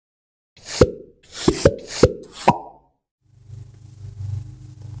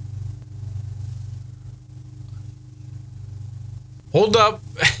Hold up.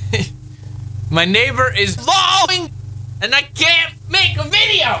 My neighbor is vlogging and I can't make a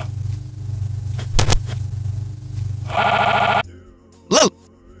video.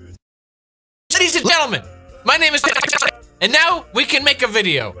 Ladies and gentlemen, my name is and now we can make a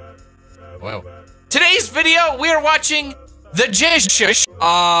video. Well, today's video we are watching the JEJ SHOSH.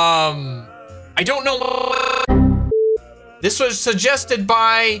 I don't know. This was suggested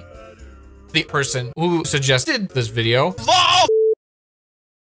by the person who suggested this video.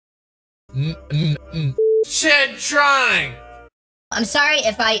 Chadtronic. I'm sorry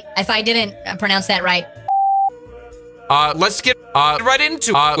if I didn't pronounce that right. Let's get right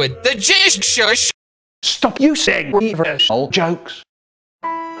into with the JEJ SHOSH. Stop you saying reversal jokes. We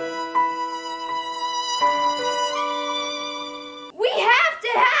have to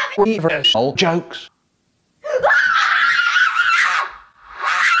have Reversal jokes.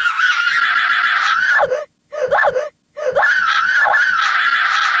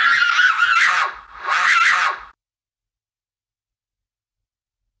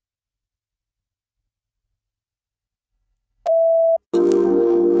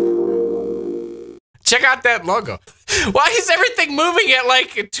 Check out that logo. Why is everything moving at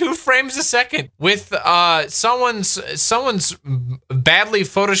like 2 frames a second? With someone's badly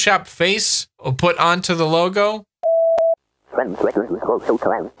photoshopped face put onto the logo?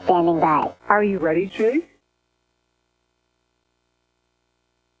 Standing by. Are you ready, Jake?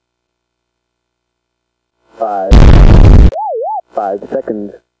 Five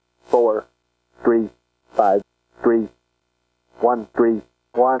seconds. 4, 3, 5, 3, 1, 3,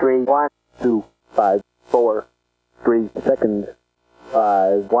 1, 3, 1, 2, 5, 4, 3 seconds.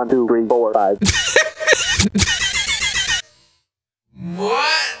 5, 1, 2, 3, 4, 5.